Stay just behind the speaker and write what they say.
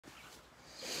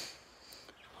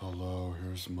Hello,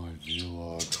 here's my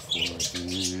vlog for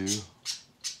the...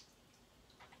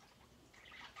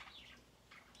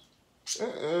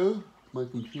 My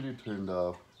computer turned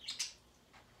off.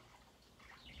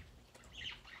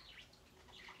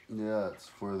 Yeah, it's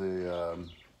for the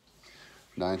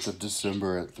 9th of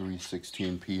December at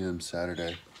 3:16 p.m.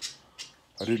 Saturday.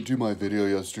 I didn't do my video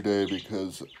yesterday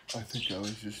because I think I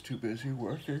was just too busy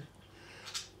working.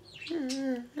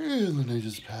 And then I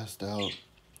just passed out.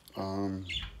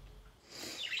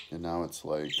 And now it's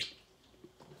like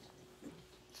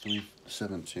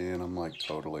 3:17. I'm like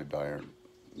totally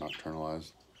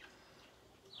nocturnalized.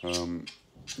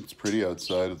 It's pretty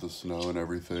outside of the snow and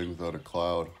everything without a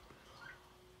cloud.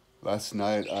 Last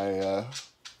night I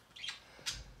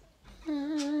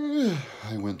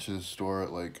went to the store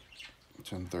at like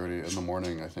 10:30 in the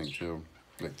morning, I think too,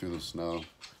 like through the snow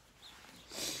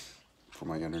for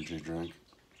my energy drink,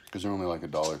 because they're only like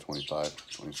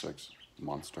 $1.25, 26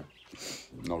 Monster,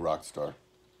 no Rockstar.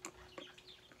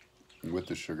 With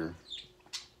the sugar,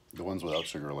 the ones without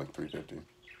sugar are like $3.50,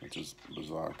 which is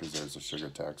bizarre because there's a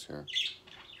sugar tax here.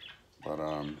 But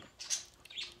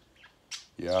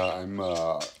yeah,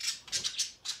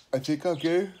 I think I'm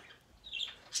okay.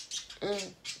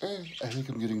 I think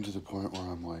I'm getting to the point where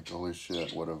I'm like, holy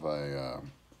shit, what have I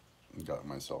got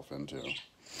myself into?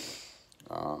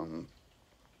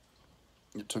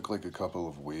 It took like a couple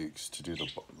of weeks to do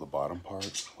the bottom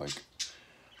part, like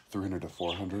 300 to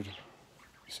 400.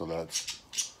 So that's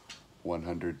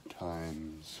 100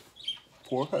 times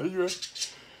 400,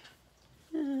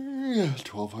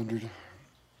 1,200,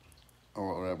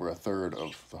 or whatever, a third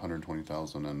of the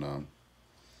 120,000, and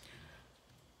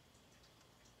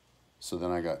so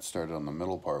then I got started on the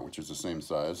middle part, which is the same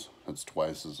size. It's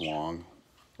twice as long.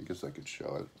 I guess I could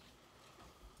show it,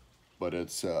 but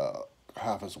it's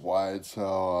half as wide,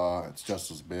 so it's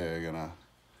just as big, and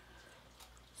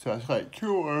so it's like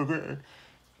 2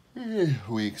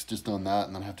 weeks just on that,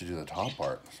 and then I have to do the top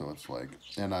part. So it's like,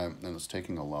 and it's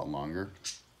taking a lot longer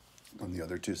on the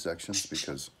other two sections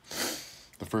because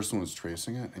the first one was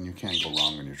tracing it, and you can't go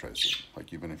wrong when you trace it.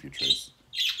 Like, even if you trace,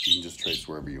 you can just trace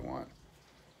wherever you want.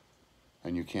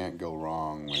 And you can't go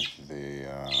wrong with the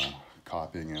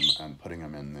copying them and putting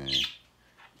them in the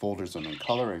folders and then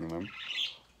coloring them.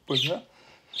 But yeah.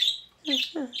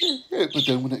 But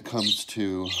then when it comes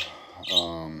to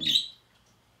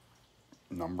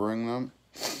numbering them,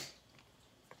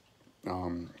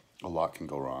 a lot can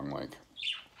go wrong. Like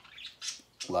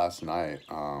last night,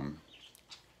 I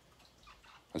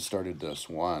started this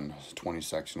 20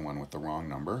 section one with the wrong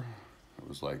number. It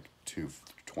was like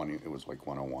 220. It was like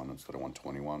 101 instead of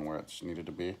 121 where it needed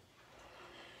to be.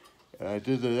 And I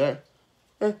did the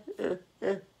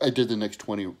next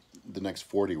 20, the next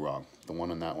 40 wrong. The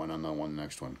one on that one and the one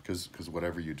next one. Because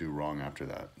whatever you do wrong after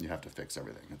that, you have to fix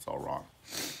everything. It's all wrong.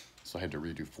 So I had to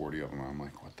redo 40 of them. I'm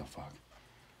like, what the fuck?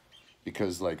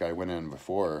 Because like I went in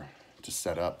before to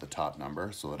set up the top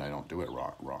number so that I don't do it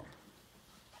wrong.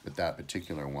 But that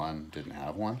particular one didn't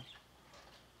have one.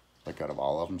 Like out of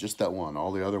all of them, just that one.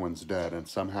 All the other ones dead, and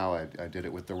somehow I did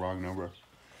it with the wrong number.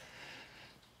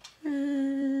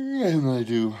 And I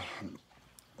do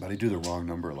the wrong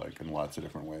number like in lots of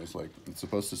different ways. Like it's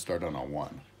supposed to start on a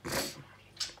 1.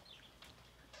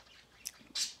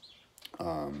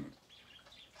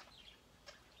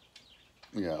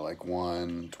 Yeah, like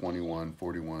 1, 21,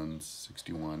 41,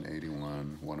 61,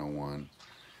 81, 101.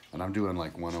 And I'm doing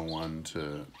like 101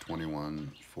 to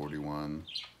 21, 41,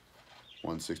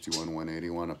 161,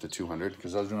 181, up to 200.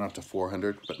 Because I was doing up to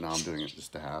 400, but now I'm doing it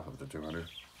just to half of the 200.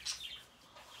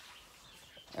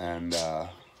 And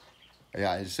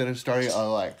yeah, instead of starting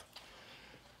like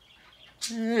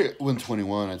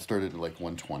 121, I started at like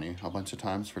 120 a bunch of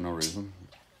times for no reason.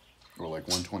 Or like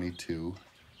 122.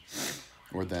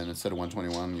 Or then instead of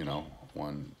 121, you know,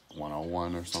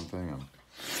 101 or something.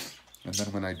 And then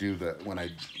when I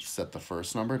set the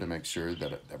first number to make sure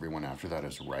that everyone after that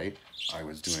is right, I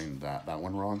was doing that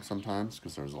one wrong sometimes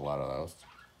because there's a lot of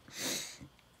those.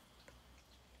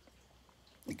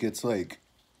 It gets like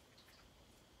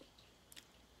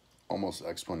almost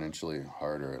exponentially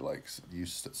harder. Like you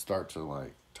start to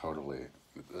like totally,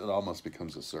 it almost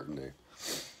becomes a certainty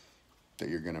that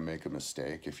you're gonna make a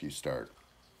mistake if you start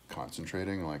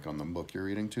concentrating like on the book you're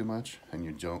reading too much and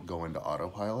you don't go into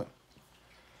autopilot.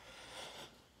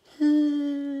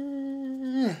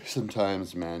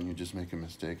 Sometimes, man, you just make a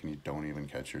mistake and you don't even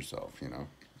catch yourself, you know,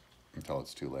 until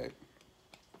it's too late.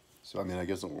 So, I mean, I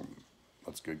guess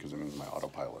that's good because it means my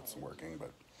autopilot's working,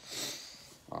 but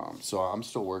so I'm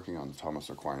still working on Thomas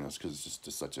Aquinas because it's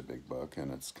just such a big book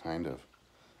and it's kind of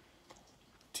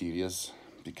tedious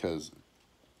because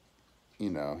you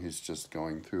know, he's just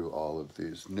going through all of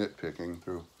these, nitpicking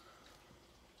through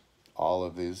all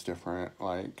of these different,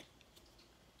 like,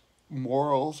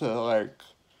 morals that, like,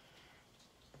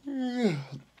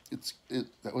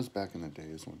 that was back in the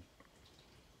days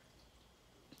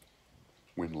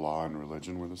when law and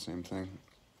religion were the same thing.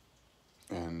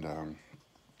 And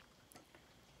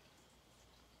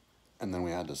then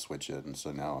we had to switch it, and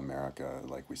so now America,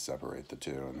 like, we separate the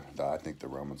two, and I think the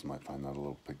Romans might find that a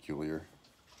little peculiar.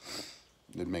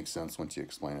 It makes sense once you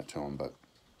explain it to them, but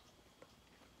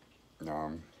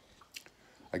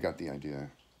I got the idea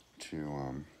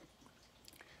to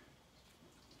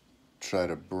try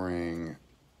to bring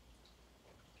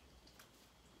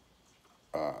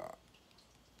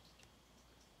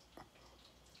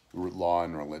law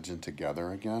and religion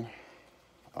together again.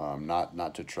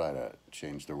 Not to try to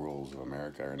change the rules of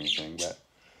America or anything, but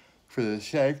for the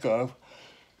sake of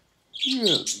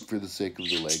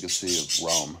the legacy of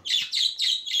Rome.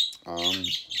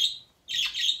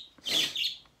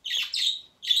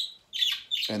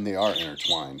 And they are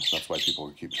intertwined. That's why people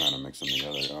keep trying to mix them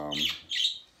together.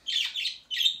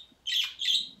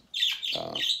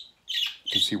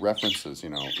 Because he references, you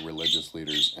know, religious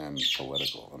leaders and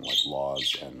political, and like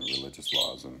laws and religious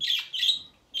laws, and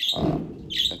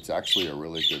it's actually a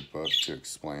really good book to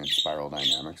explain spiral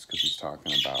dynamics, because he's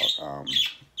talking about,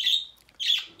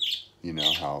 you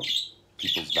know, how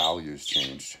people's values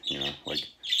changed, you know, like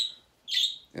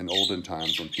in olden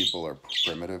times when people are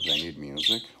primitive, they need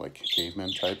music, like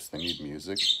caveman types, they need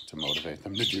music to motivate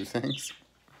them to do things,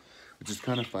 which is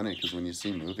kind of funny, because when you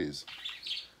see movies,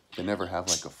 they never have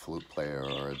like a flute player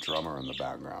or a drummer in the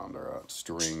background or a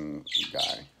string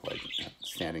guy like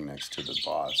standing next to the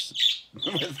boss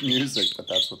with music, but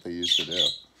that's what they used to do.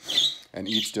 And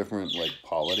each different like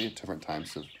polity, different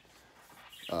types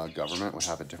of government would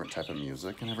have a different type of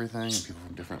music and everything, and people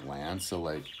from different lands. So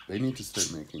like they need to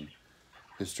start making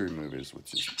history movies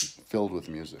which is filled with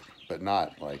music, but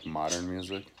not like modern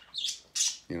music.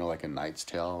 You know, like A Knight's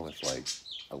Tale with like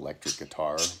electric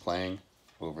guitar playing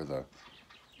over the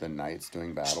knights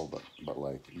doing battle, but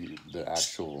like the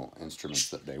actual instruments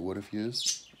that they would have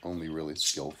used, only really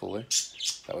skillfully.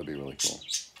 That would be really cool.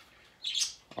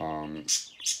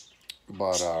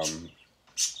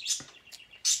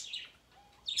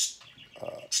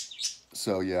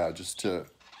 So yeah, just to,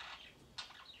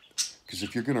 because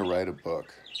if you're gonna write a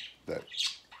book that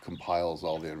compiles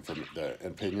all the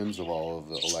opinions of all of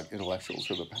the intellectuals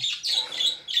of the past,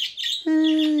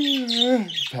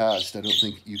 I don't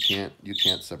think you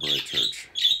can't separate church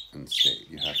and state.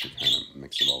 You have to kind of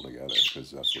mix it all together, because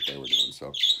that's what they were doing.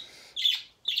 So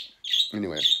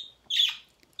anyway,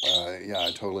 yeah,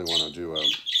 I totally want to do a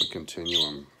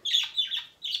continuum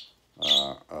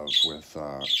with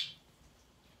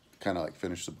kind of like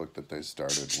finish the book that they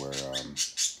started, where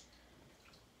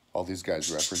all these guys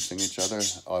referencing each other,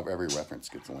 every reference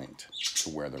gets linked to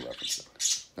where they're referencing.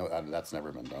 No, that's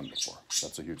never been done before.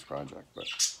 That's a huge project, but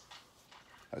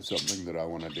that's something that I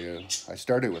want to do. I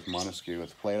started with Montesquieu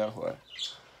with Plato.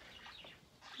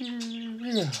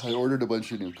 I ordered a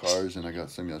bunch of new cars, and I got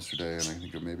some yesterday, and I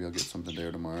think maybe I'll get some today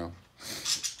or tomorrow.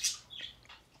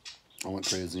 I went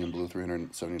crazy and blew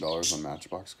 $370 on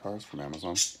Matchbox cars from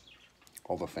Amazon.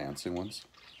 All the fancy ones,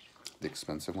 the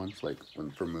expensive ones, like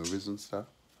for movies and stuff.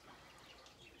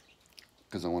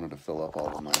 Because I wanted to fill up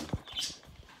all of mine.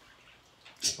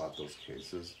 I bought those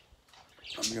cases.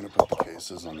 I'm gonna put the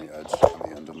cases on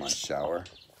the end of my shower.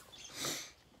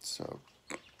 So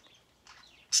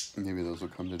maybe those will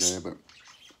come today, but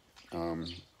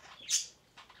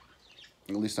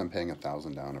at least I'm paying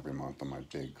 $1,000 down every month on my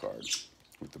big card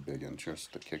with the big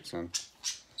interest that kicks in,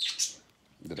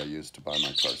 that I used to buy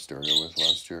my car stereo with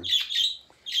last year.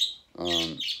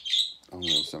 I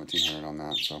only owe $1,700 on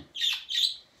that. So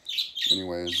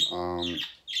anyways,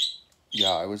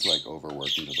 yeah, I was like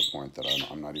overworking to the point that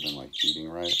I'm not even like eating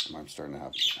right. I'm starting to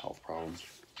have health problems.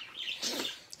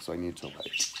 So I need to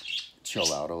like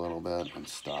chill out a little bit and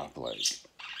stop like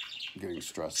getting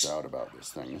stressed out about this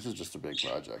thing. This is just a big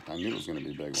project. I knew it was going to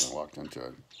be big when I walked into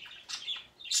it.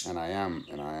 And I am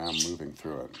moving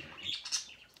through it.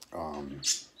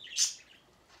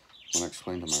 When I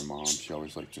explained to my mom, she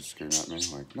always like just screamed at me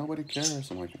like, nobody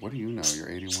cares. I'm like, what do you know? You're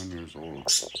 81 years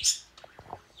old.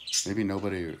 Maybe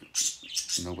nobody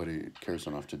cares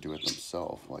enough to do it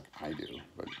themselves like I do,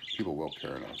 but people will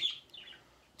care enough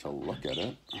to look at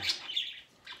it.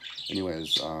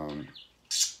 Anyways,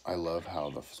 I love how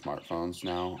the smartphones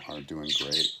now are doing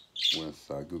great with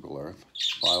Google Earth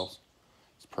files.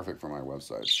 It's perfect for my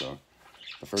website. So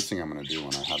the first thing I'm going to do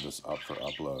when I have this up for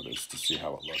upload is to see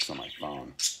how it looks on my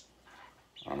phone.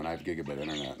 And I have gigabit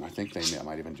internet, and I think they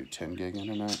might even do 10 gig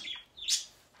internet.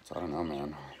 So I don't know,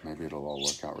 man. Maybe it'll all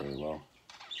work out really well.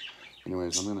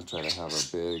 Anyways, I'm gonna try to have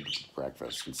a big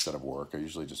breakfast instead of work. I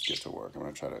usually just get to work. I'm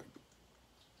gonna try to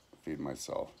feed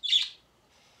myself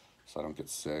so I don't get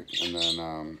sick, and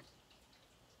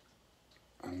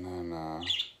then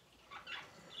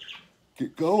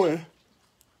get going.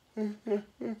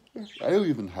 I don't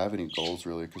even have any goals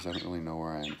really because I don't really know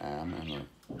where I am,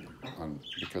 and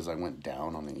because I went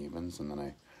down on the evens, and then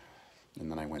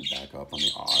I went back up on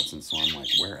the odds, and so I'm like,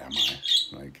 where am I?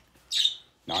 Like,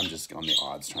 now I'm just on the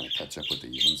odds trying to catch up with the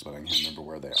evens, but I can't remember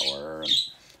where they are, and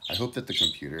I hope that the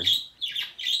computer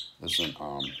doesn't,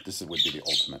 this would be the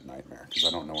ultimate nightmare, because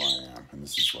I don't know where I am, and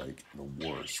this is like the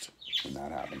worst when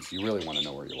that happens. You really want to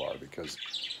know where you are, because,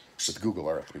 with Google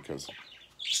Earth, because,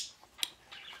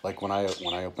 like when I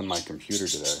opened my computer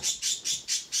today,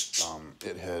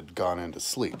 it had gone into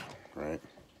sleep, right?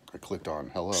 I clicked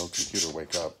on, hello, computer,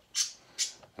 wake up,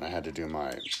 and I had to do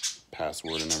my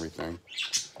password and everything.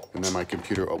 And then my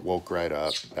computer woke right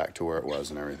up, back to where it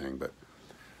was and everything. But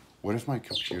what if my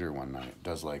computer one night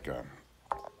does like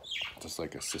just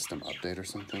like a system update or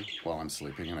something while I'm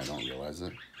sleeping and I don't realize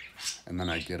it? And then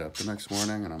I get up the next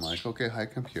morning and I'm like, okay, hi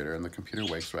computer, and the computer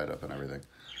wakes right up and everything.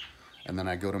 And then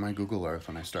I go to my Google Earth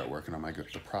and I start working on my,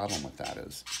 the problem with that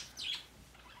is,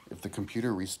 if the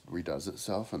computer redoes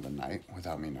itself in the night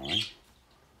without me knowing,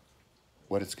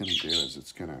 what it's gonna do is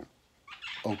it's gonna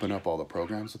open up all the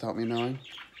programs without me knowing,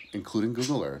 including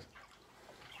Google Earth.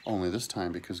 Only this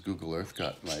time, because Google Earth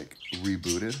got like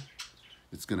rebooted,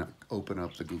 it's gonna open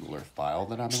up the Google Earth file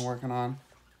that I've been working on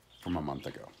from a month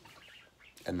ago.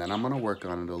 And then I'm gonna work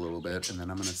on it a little bit, and then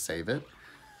I'm gonna save it,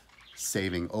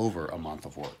 saving over a month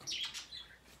of work.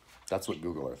 That's what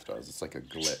Google Earth does. It's like a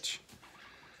glitch.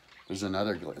 There's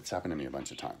another glitch. It's happened to me a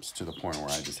bunch of times, to the point where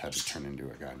I just had to turn into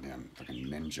a goddamn fucking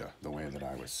ninja, the way that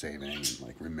I was saving and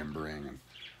like remembering,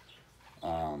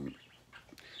 and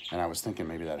I was thinking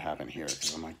maybe that happened here,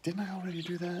 because I'm like, didn't I already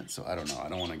do that? So I don't know. I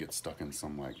don't want to get stuck in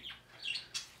some like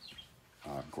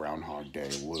Groundhog Day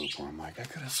loop where I'm like, I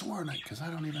could have sworn it, because I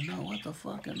don't even know what the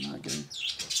fuck I'm not getting.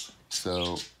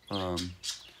 So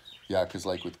yeah, because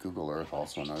like with Google Earth,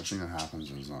 also another thing that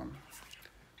happens is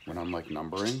when I'm like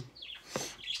numbering,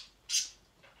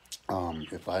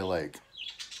 if I like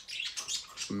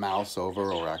mouse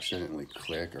over or accidentally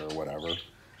click or whatever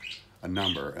a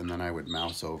number, and then I would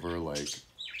mouse over, like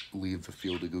leave the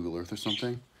field of Google Earth or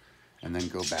something, and then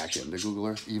go back into Google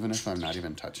Earth, even if I'm not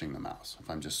even touching the mouse. If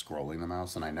I'm just scrolling the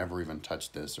mouse and I never even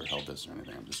touched this or held this or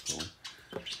anything, I'm just scrolling.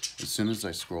 As soon as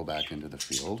I scroll back into the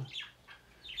field,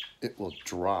 it will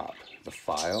drop the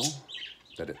file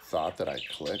that it thought that I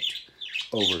clicked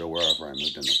over to wherever I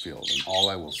moved in the field. And all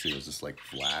I will see is this like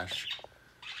flash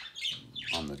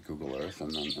on the Google Earth,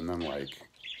 and then like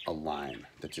a line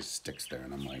that just sticks there,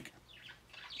 and I'm like,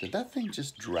 did that thing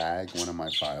just drag one of my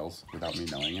files without me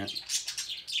knowing it?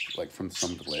 Like from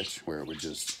some glitch where it would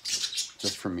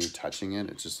just from me touching it,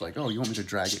 it's just like, oh, you want me to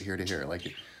drag it here to here?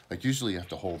 Like usually you have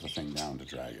to hold the thing down to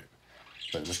drag it.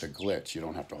 But with the glitch, you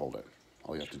don't have to hold it.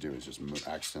 All you have to do is just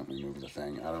accidentally move the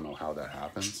thing. I don't know how that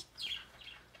happens.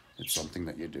 It's something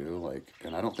that you do, like,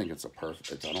 and I don't think it's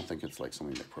I don't think it's like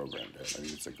something that programmed it. I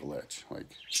think it's a glitch, like,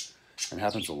 and it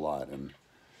happens a lot. And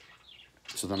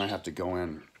so then I have to go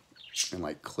in and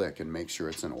like click and make sure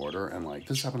it's in order. And like,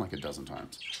 this happened like a dozen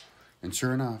times. And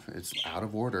sure enough, it's out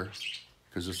of order,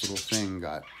 because this little thing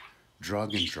got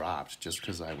drug and dropped just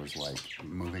because I was like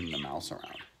moving the mouse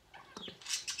around.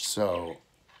 So,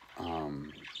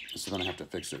 so then I have to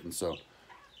fix it. And so,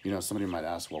 you know, somebody might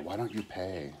ask, well, why don't you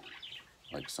pay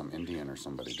like some Indian or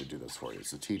somebody to do this for you?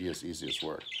 It's the tedious, easiest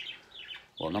work.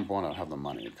 Well, number one, I don't have the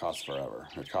money. It costs forever.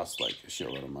 It costs like a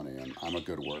shitload of money, and I'm a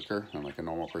good worker, and like a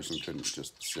normal person couldn't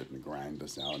just sit and grind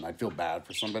this out. And I'd feel bad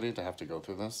for somebody to have to go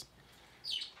through this.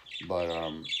 But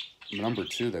number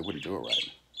two, they wouldn't do it right,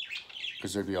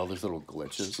 because there'd be all these little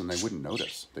glitches, and they wouldn't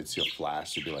notice. They'd see a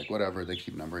flash, they'd be like, whatever, they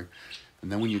keep numbering.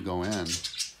 And then when you go in,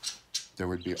 there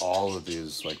would be all of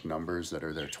these like numbers that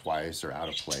are there twice or out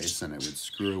of place, and it would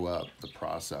screw up the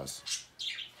process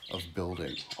of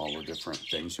building all the different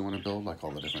things you want to build, like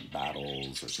all the different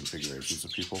battles or configurations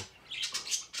of people,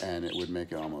 and it would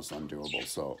make it almost undoable.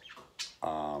 So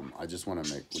I just want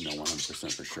to know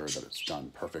 100% for sure that it's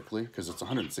done perfectly, because it's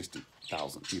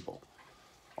 160,000 people,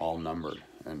 all numbered,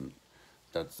 and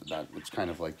it's kind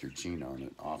of like your genome.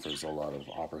 It offers a lot of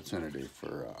opportunity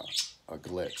for a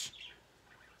glitch,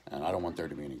 and I don't want there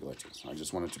to be any glitches. I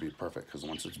just want it to be perfect, because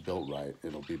once it's built right,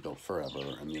 it'll be built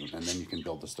forever, and then you can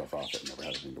build the stuff off it and never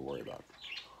have anything to worry about.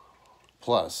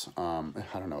 Plus, I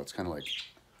don't know, it's kind of like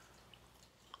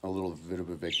a little bit of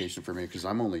a vacation for me, because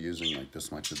I'm only using like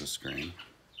this much of the screen,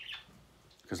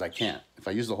 because I can't. If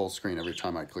I use the whole screen, every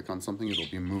time I click on something,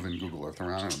 it'll be moving Google Earth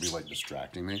around, and it'll be like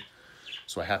distracting me.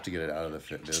 So I have to get it out of the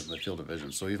field of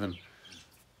vision. So even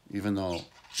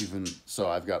so,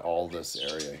 I've got all this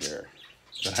area here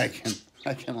that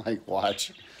I can like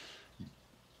watch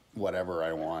whatever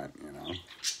I want, you know,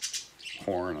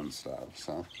 porn and stuff.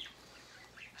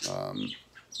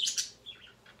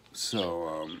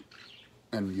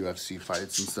 And UFC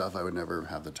fights and stuff, I would never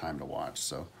have the time to watch.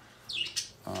 So,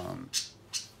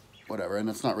 whatever. And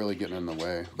it's not really getting in the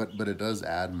way, but it does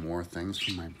add more things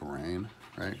to my brain,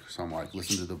 right? So I'm like,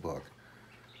 listen to the book,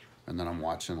 and then I'm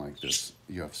watching like this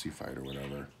UFC fight or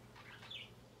whatever,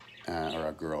 or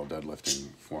a girl deadlifting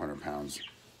 400 pounds,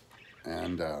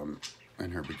 and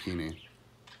in her bikini,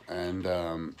 and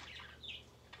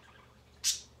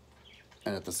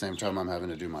at the same time I'm having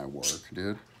to do my work,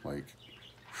 dude. Like,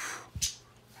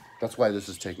 that's why this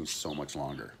is taking so much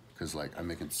longer, because like I'm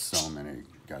making so many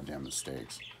goddamn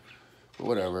mistakes. But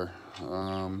whatever.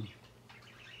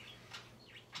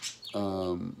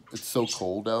 It's so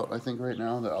cold out, I think, right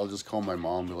now, that I'll just call my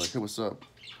mom and be like, hey, what's up?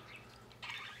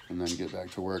 And then get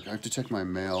back to work. I have to check my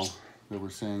mail. They were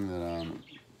saying that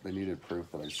they needed proof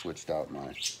that I switched out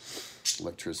my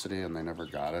electricity, and they never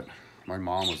got it. My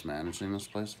mom was managing this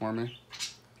place for me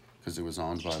because it was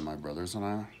owned by my brothers and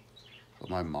I. But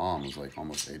my mom was like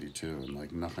almost 82, and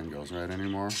like nothing goes right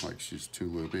anymore. Like, she's too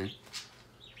loopy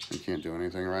and can't do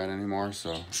anything right anymore.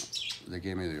 So they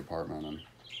gave me the apartment, and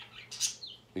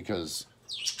because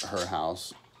her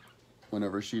house,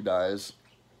 whenever she dies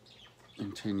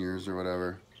in 10 years or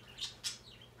whatever,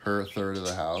 her third of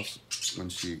the house, when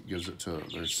she gives it to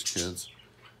their kids,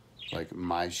 like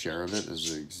my share of it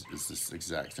is this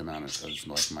exact amount as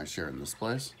like my share in this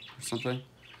place or something.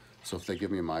 So if they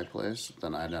give me my place,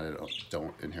 then I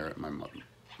don't inherit my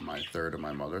third of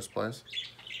my mother's place.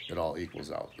 It all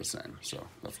equals out the same. So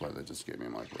that's why they just gave me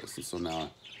my place. And so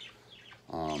now,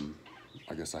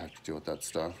 I guess I have to deal with that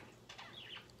stuff,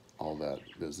 all that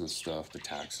business stuff, the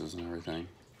taxes and everything.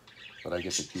 But I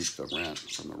get to keep the rent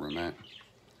from the roommate.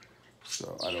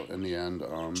 So I don't. In the end,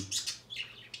 I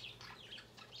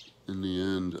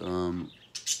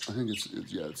think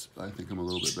I think I'm a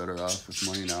little bit better off with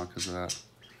money now because of that.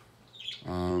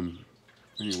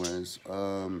 Anyways,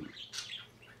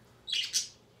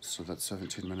 so that's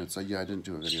 17 minutes. Yeah, I didn't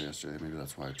do a video yesterday. Maybe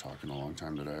that's why I'm talking a long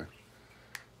time today.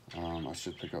 I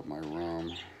should pick up my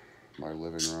room, my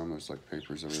living room. There's like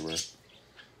papers everywhere.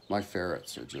 My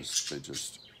ferrets are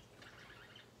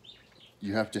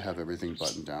you have to have everything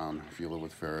buttoned down if you live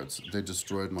with ferrets. They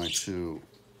destroyed my three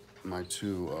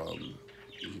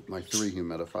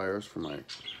humidifiers for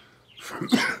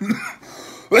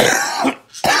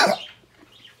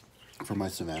my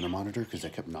Savannah monitor because I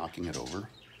kept knocking it over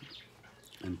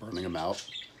and burning them out.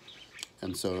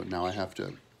 And so now I have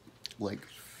to like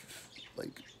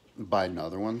buy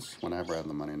another ones whenever I have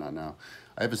the money. Not now.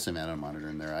 I have a Savannah monitor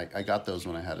in there. I got those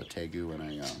when I had a Tegu and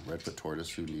a Redfoot Tortoise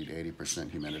who need 80%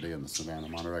 humidity, and the Savannah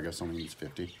monitor I guess only needs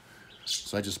 50.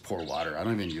 So I just pour water. I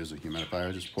don't even use a humidifier.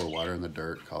 I just pour water in the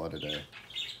dirt, call it a day.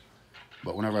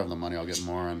 But whenever I have the money, I'll get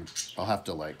more, and I'll have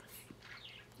to like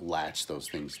latch those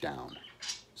things down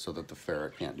so that the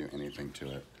ferret can't do anything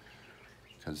to it.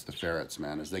 Because the ferrets,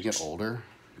 man, as they get older,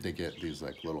 they get these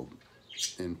like little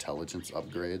intelligence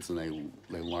upgrades, and they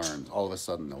learn. All of a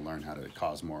sudden, they'll learn how to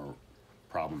cause more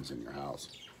problems in your house.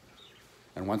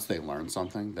 And once they learn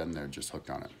something, then they're just hooked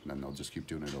on it. Then they'll just keep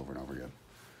doing it over and over again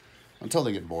until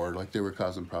they get bored. Like, they were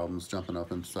causing problems jumping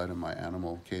up inside of my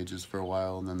animal cages for a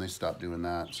while, and then they stopped doing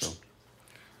that. So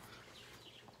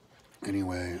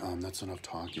anyway, that's enough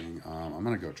talking. I'm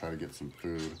gonna go try to get some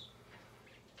food,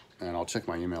 and I'll check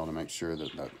my email to make sure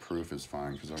that proof is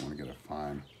fine, because I don't want to get a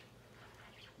fine.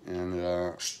 And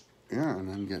yeah, and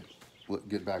then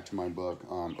get back to my book.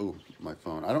 Oh, my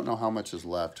phone. I don't know how much is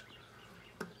left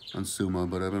on Sumo,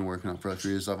 but I've been working on it for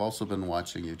 3 years. I've also been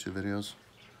watching YouTube videos.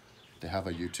 They have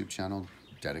a YouTube channel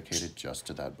dedicated just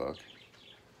to that book.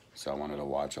 So I wanted to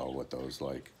watch all what those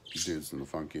like dudes in the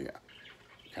funky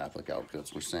Catholic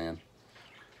outfits were saying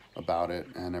about it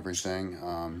and everything.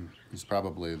 He's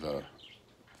probably the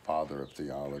father of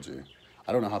theology.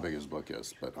 I don't know how big his book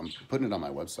is, but I'm putting it on my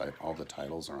website. All the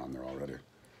titles are on there already.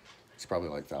 It's probably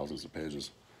like thousands of pages.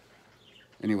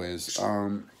 Anyways,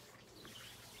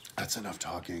 that's enough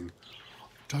talking.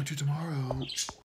 Talk to you tomorrow.